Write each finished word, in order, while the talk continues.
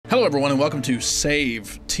Hello everyone and welcome to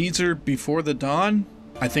Save. Teaser before the dawn?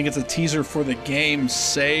 I think it's a teaser for the game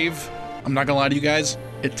Save. I'm not gonna lie to you guys,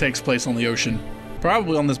 it takes place on the ocean.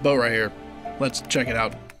 Probably on this boat right here. Let's check it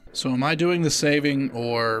out. So am I doing the saving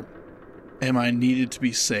or am I needed to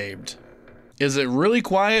be saved? Is it really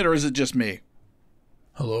quiet or is it just me?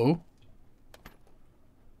 Hello?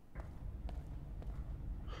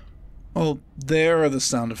 Oh, there are the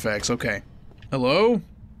sound effects. Okay. Hello?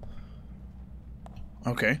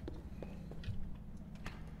 Okay.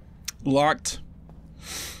 Locked.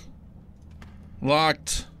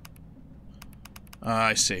 Locked.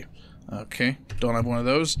 I see. Okay. Don't have one of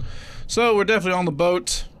those. So, we're definitely on the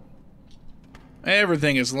boat.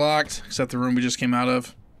 Everything is locked, except the room we just came out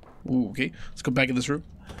of. Ooh, okay. Let's go back in this room.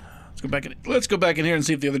 Let's go back in here and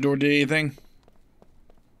see if the other door did anything.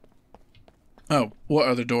 Oh, what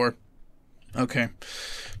other door? Okay.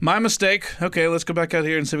 My mistake. Okay, let's go back out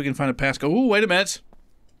here and see if we can find a passcode. Ooh, wait a minute.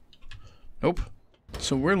 Nope.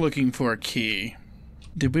 So we're looking for a key.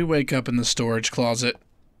 Did we wake up in the storage closet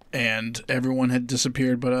and everyone had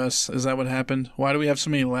disappeared but us? Is that what happened? Why do we have so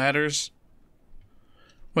many ladders?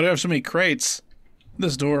 Why do we have so many crates?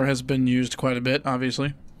 This door has been used quite a bit,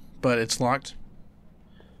 obviously, but it's locked.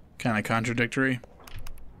 Kind of contradictory.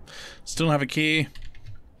 Still don't have a key.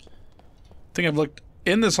 I think I've looked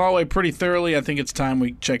in this hallway pretty thoroughly. I think it's time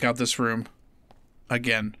we check out this room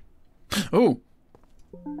again. Ooh.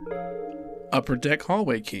 Upper deck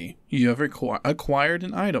hallway key. You have acquired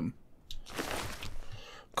an item.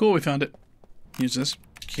 Cool, we found it. Use this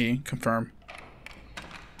key. Confirm.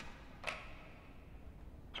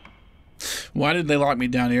 Why did they lock me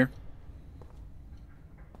down here?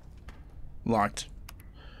 Locked.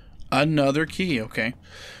 Another key. Okay.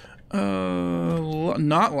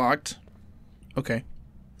 Not locked. Okay.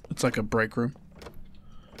 It's like a break room.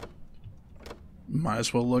 Might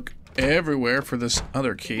as well look everywhere for this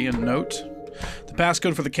other key and note. The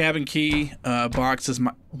passcode for the cabin key box is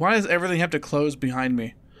my... Why does everything have to close behind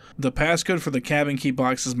me? The passcode for the cabin key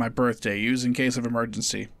box is my birthday, used in case of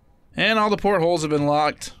emergency. And all the portholes have been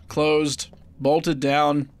locked, closed, bolted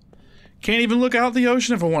down. Can't even look out the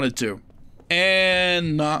ocean if I wanted to.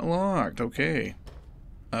 And not locked. Okay.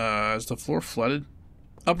 Is the floor flooded?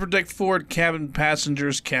 Upper deck forward, cabin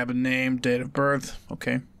passengers, cabin name, date of birth.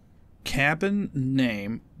 Okay. Cabin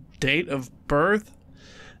name, date of birth?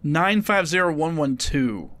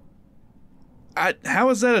 950112. How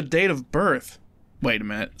is that a date of birth? Wait a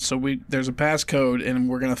minute. So there's a passcode, and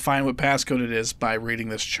we're going to find what passcode it is by reading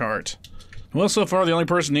this chart. Well, so far the only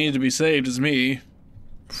person needed to be saved is me.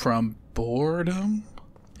 From boredom?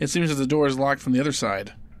 It seems that the door is locked from the other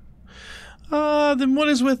side. Then what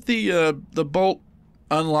is with the bolt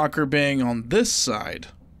unlocker being on this side?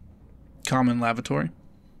 Common lavatory.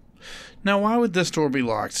 Now, why would this door be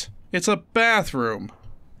locked? It's a bathroom.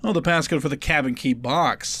 Oh, the passcode for the cabin key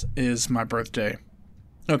box is my birthday.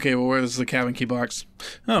 Okay, well, where's the cabin key box?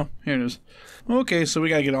 Oh, here it is. Okay, so we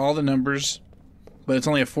gotta get all the numbers, but it's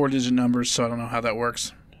only a 4-digit number, so I don't know how that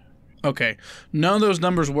works. Okay, none of those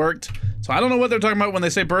numbers worked, so I don't know what they're talking about when they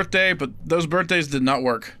say birthday, but those birthdays did not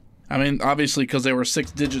work. I mean, obviously, because they were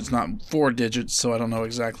 6 digits, not 4 digits, so I don't know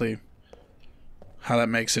exactly how that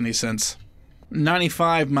makes any sense.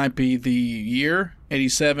 95 might be the year.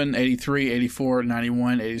 87, 83, 84,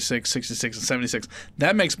 91, 86, 66, and 76.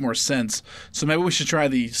 That makes more sense. So maybe we should try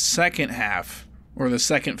the second half, or the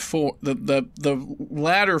second four, the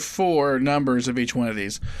latter 4 numbers of each one of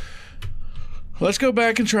these. Let's go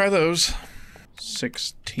back and try those.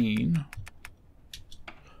 16.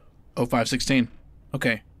 0516.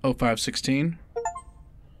 Okay, 0516.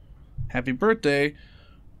 Happy birthday.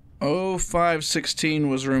 0516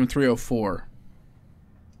 was room 304.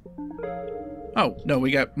 Oh, no,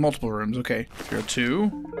 we got multiple rooms. Okay, 302,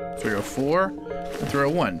 304, and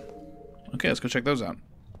 301. Okay, let's go check those out.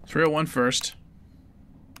 301 first.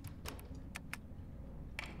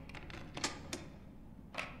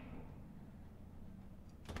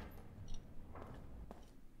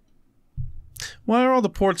 Why are all the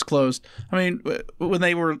ports closed? I mean, when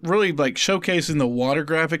they were really, like, showcasing the water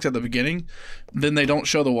graphics at the beginning, then they don't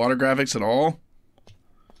show the water graphics at all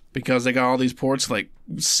because they got all these ports, like,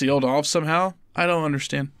 sealed off somehow. I don't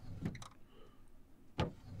understand.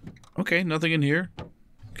 Okay, nothing in here.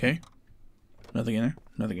 Okay. Nothing in there.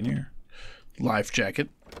 Nothing in here. Life jacket.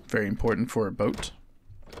 Very important for a boat.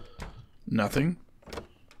 Nothing.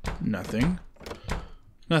 Nothing.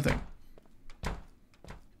 Nothing.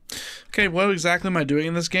 Okay, what exactly am I doing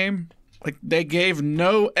in this game? Like, they gave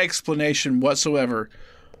no explanation whatsoever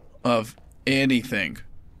of anything.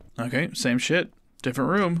 Okay, same shit. Different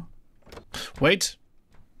room. Wait.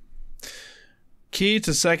 Key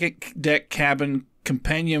to second deck cabin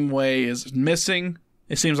companionway is missing.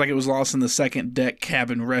 It seems like it was lost in the second deck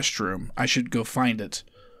cabin restroom. I should go find it.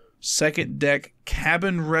 Second deck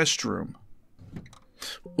cabin restroom.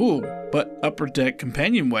 Ooh, but upper deck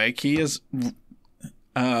companionway key is...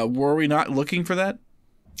 were we not looking for that?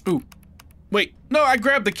 Ooh. Wait, no, I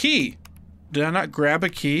grabbed the key. Did I not grab a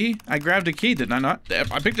key? I grabbed a key, did I not?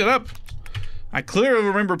 I picked it up. I clearly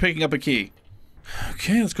remember picking up a key.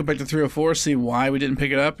 Okay, let's go back to 304, see why we didn't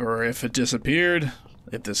pick it up, or if it disappeared,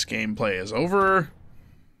 if this gameplay is over.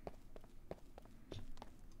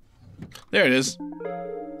 There it is.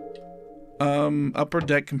 Upper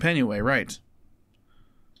deck companionway, right.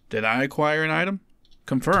 Did I acquire an item?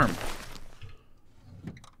 Confirm.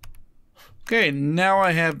 Okay, now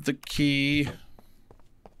I have the key.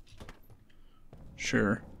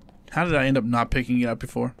 Sure. How did I end up not picking it up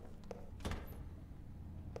before?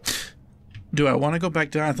 Do I want to go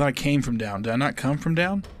back down? I thought I came from down. Did I not come from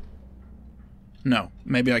down? No.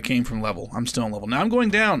 Maybe I came from level. I'm still on level. Now I'm going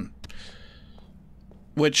down.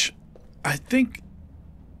 Which I think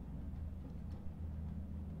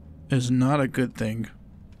is not a good thing.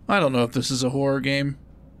 I don't know if this is a horror game.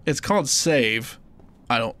 It's called Save.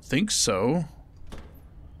 I don't think so.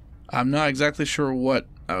 I'm not exactly sure what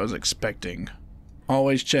I was expecting.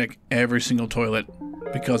 Always check every single toilet.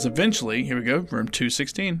 Because eventually, here we go, room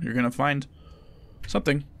 216, you're gonna find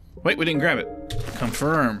something. Wait, we didn't grab it.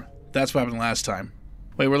 Confirm. That's what happened last time.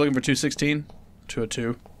 Wait, we're looking for 216?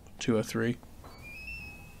 202? 203?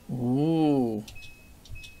 Ooh.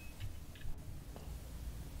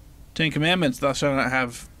 10 Commandments. Thou shalt not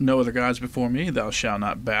have no other gods before me. Thou shalt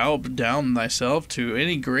not bow down thyself to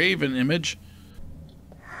any graven image.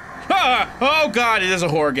 Ah! Oh god, it is a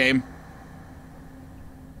horror game.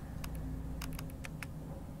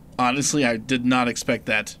 Honestly, I did not expect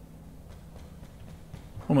that.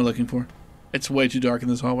 What am I looking for? It's way too dark in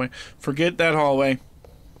this hallway. Forget that hallway.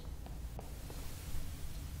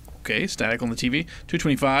 Okay, static on the TV.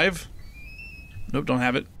 225. Nope, don't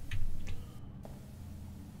have it.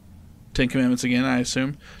 10 Commandments again, I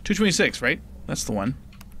assume. 226, right? That's the one.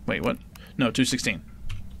 Wait, what? No, 216.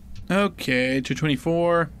 Okay,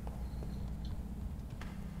 224.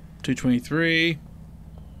 223.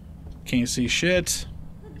 Can't see shit.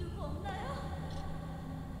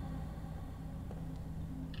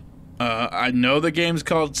 I know the game's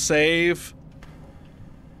called Save.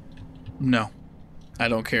 No. I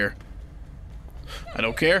don't care. I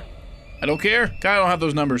don't care. I don't care. God, I don't have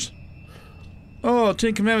those numbers. Oh,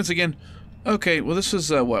 10 Commandments again. Okay, well this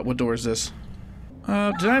is, what? What door is this?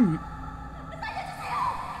 Did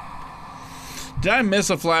I miss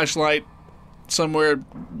a flashlight somewhere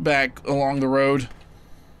back along the road?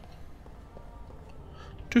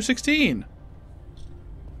 216.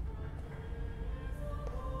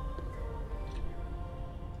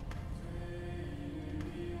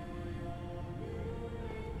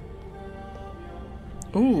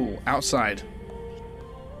 Ooh, outside.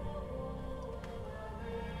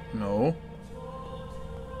 No.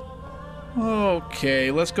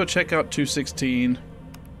 Okay, let's go check out 216.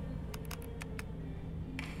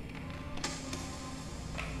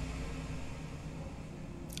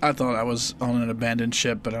 I thought I was on an abandoned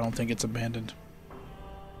ship, but I don't think it's abandoned.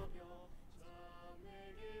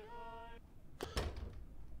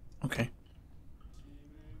 Okay.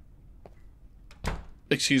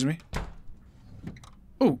 Excuse me.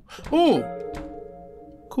 Ooh. Ooh!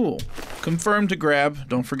 Cool. Confirm to grab.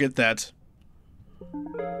 Don't forget that.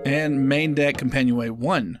 And main deck companionway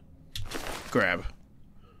 1. Grab.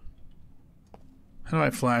 How do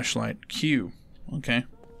I flashlight? Q. Okay.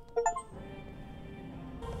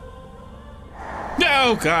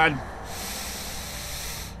 Oh, God.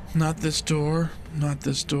 Not this door. Not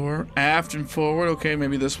this door. Aft and forward. Okay,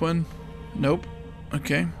 maybe this one. Nope.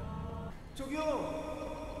 Okay.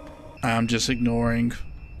 I'm just ignoring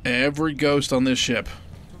every ghost on this ship.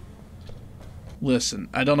 Listen,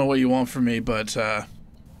 I don't know what you want from me, but,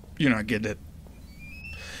 you're not getting it.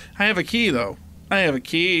 I have a key, though. I have a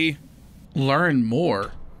key. Learn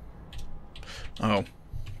more. Oh.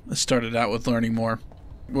 I started out with learning more.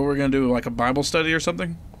 What we're gonna do, like a Bible study or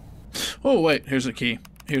something? Oh, wait, here's a key.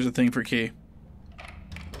 Here's a thing for key.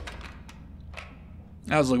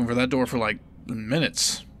 I was looking for that door for, like,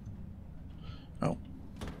 minutes. Oh.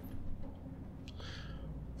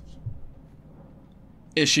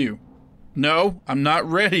 Issue. No, I'm not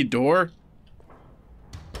ready, door.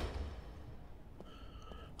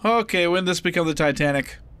 Okay, when did this become the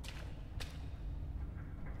Titanic?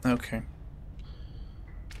 Okay.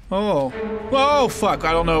 Oh. Oh, fuck.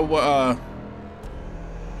 I don't know.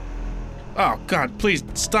 Oh, God, please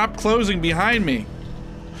stop closing behind me.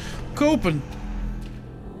 Open.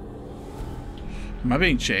 Am I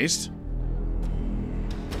being chased?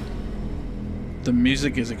 The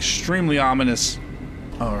music is extremely ominous.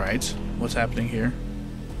 Alright, what's happening here?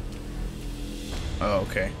 Oh,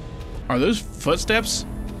 okay. Are those footsteps?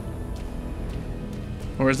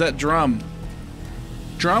 Or is that drum?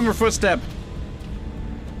 Drum or footstep?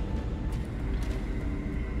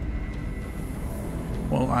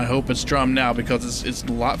 Well, I hope it's drum now because it's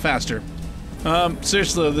a lot faster.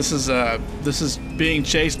 Seriously, this is being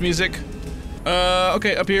chased music.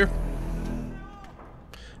 Okay, up here.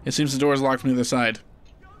 It seems the door is locked from the other side.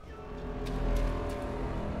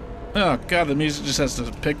 Oh god, the music just has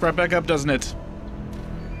to pick right back up, doesn't it?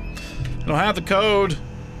 I don't have the code.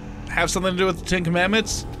 Have something to do with the Ten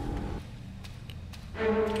Commandments?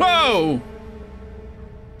 Whoa!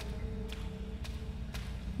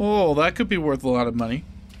 Oh, that could be worth a lot of money.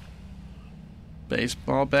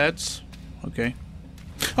 Baseball bats. Okay.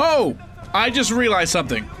 Oh! I just realized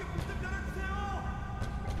something.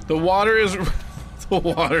 The water is... the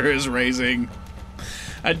water is raising.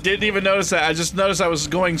 I didn't even notice that. I just noticed I was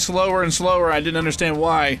going slower and slower. I didn't understand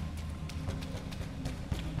why.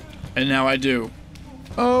 And now I do.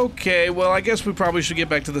 Okay, well, I guess we probably should get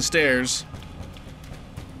back to the stairs.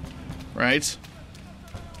 Right?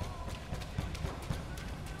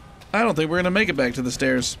 I don't think we're gonna make it back to the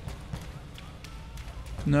stairs.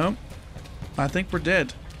 No. I think we're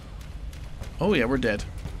dead. Oh yeah, we're dead.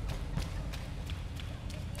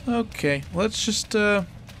 Okay, let's just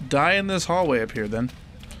die in this hallway up here then.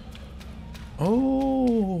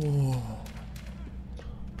 Oh.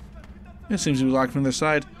 It seems to be locked from the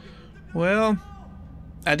side. Well,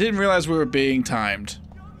 I didn't realize we were being timed.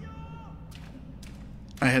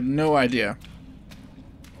 I had no idea.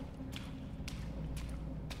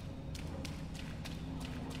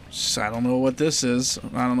 I don't know what this is.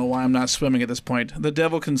 I don't know why I'm not swimming at this point. The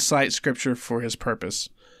devil can cite scripture for his purpose.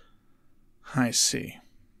 I see.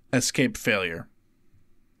 Escape failure.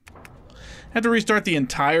 Have to restart the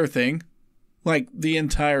entire thing? Like, the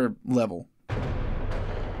entire level.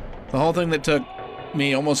 The whole thing that took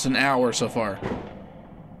me almost an hour so far.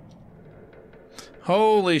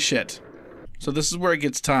 Holy shit. So this is where it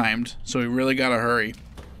gets timed, so we really gotta hurry.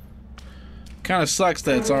 Kinda sucks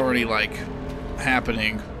that it's already, like,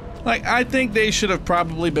 happening. Like, I think they should have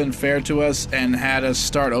probably been fair to us and had us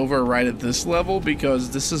start over right at this level,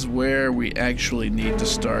 because this is where we actually need to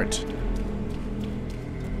start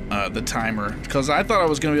the timer. Because I thought I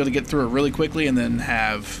was going to be able to get through it really quickly and then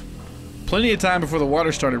have plenty of time before the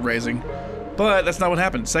water started raising. But that's not what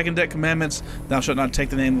happened. Second Deck Commandments: thou shalt not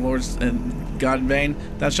take the name of the Lord and God in vain.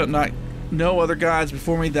 Thou shalt not know other gods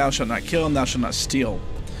before me. Thou shalt not kill, and thou shalt not steal.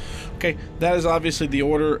 Okay, that is obviously the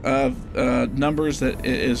order of numbers that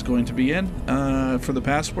it is going to be in for the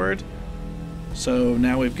password. So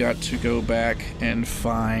now we've got to go back and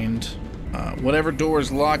find whatever door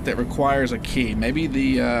is locked that requires a key. Maybe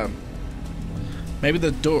the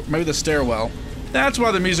door, maybe the stairwell. That's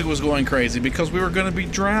why the music was going crazy, because we were going to be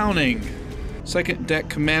drowning. Second Deck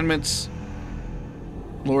Commandments: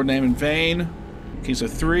 Lord name in vain. Keys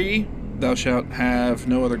of 3. Thou shalt have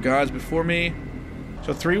no other gods before me.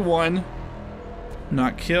 So 3-1,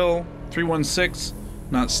 not kill. 3-1-6,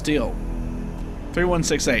 not steal.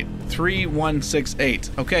 3-1-6-8.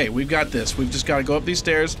 3-1-6-8. Okay, we've got this. We've just got to go up these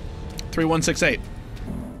stairs. 3-1-6-8.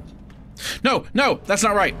 No, no, that's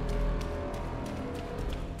not right.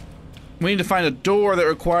 We need to find a door that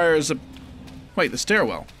requires a... Wait, the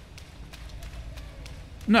stairwell.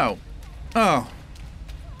 No. Oh.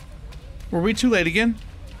 Were we too late again?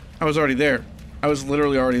 I was already there. I was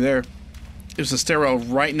literally already there. There's a stairwell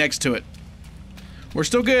right next to it. We're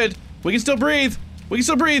still good. We can still breathe. We can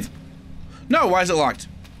still breathe. No, why is it locked?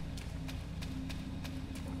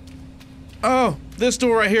 Oh, this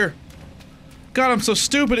door right here. God, I'm so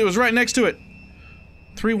stupid. It was right next to it.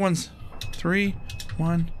 3-1.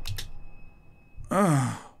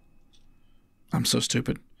 Oh. I'm so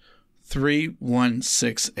stupid.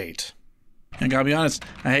 3-1-6-8. I gotta be honest,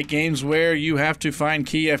 I hate games where you have to find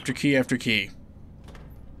key after key after key.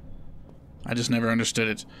 I just never understood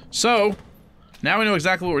it. So, now we know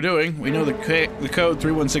exactly what we're doing. We know the code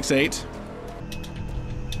 3168.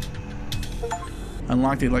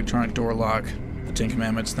 Unlock the electronic door lock. The Ten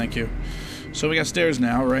Commandments, thank you. So we got stairs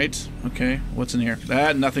now, right? Okay, what's in here?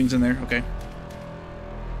 Nothing's in there, okay.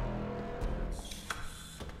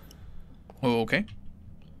 Okay.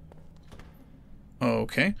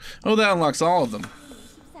 Okay. Oh, that unlocks all of them.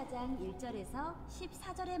 14장 1절에서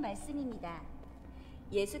 14절의 말씀입니다.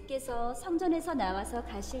 예수께서 성전에서 나와서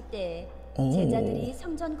가실 때에 제자들이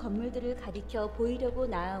성전 건물들을 가리켜 보이려고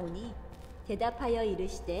나아오니 대답하여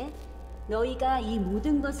이르시되 너희가 이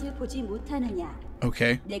모든 것을 보지 못하느냐?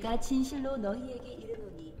 Okay. 내가 진실로 너희에게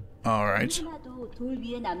이르노니 Alright. 하나도 돌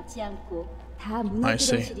위에 남지 않고 다 I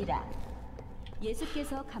see. 무너뜨려지리라.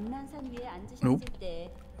 예수께서 감난산 위에 앉으셨을 Nope.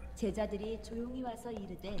 때 제자들이 조용히 와서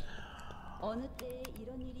이르되 어느 때에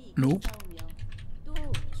이런 일이 Nope. 있사오며 또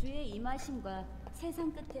주의 임하심과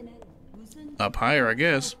세상 끝에는 무슨 Up higher, I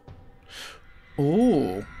guess.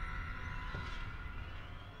 Oh.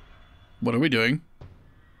 What are we doing?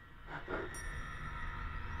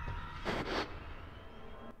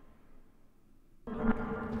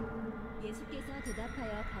 예수께서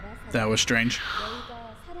대답하여 가라사대 That was strange.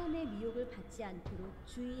 너희가 사람의 미혹을 받지 않도록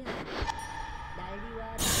주의하라.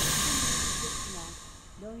 난리와 있겠으나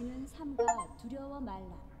너희는 삼가 두려워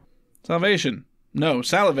말라. Salvation. No,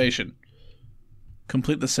 salivation.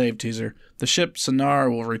 Complete the save teaser. The ship Sonar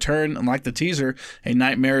will return, and like the teaser, a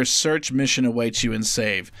nightmare search mission awaits you in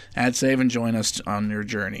save. Add save and join us on your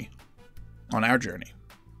journey. On our journey.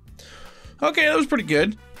 Okay, that was pretty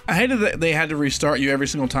good. I hated that they had to restart you every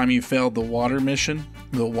single time you failed the water mission,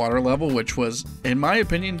 the water level, which was, in my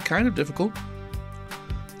opinion, kind of difficult.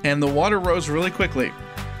 And the water rose really quickly.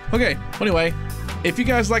 Okay, anyway, if you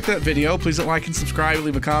guys liked that video, please like and subscribe,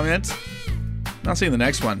 leave a comment. I'll see you in the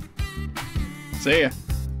next one. See ya.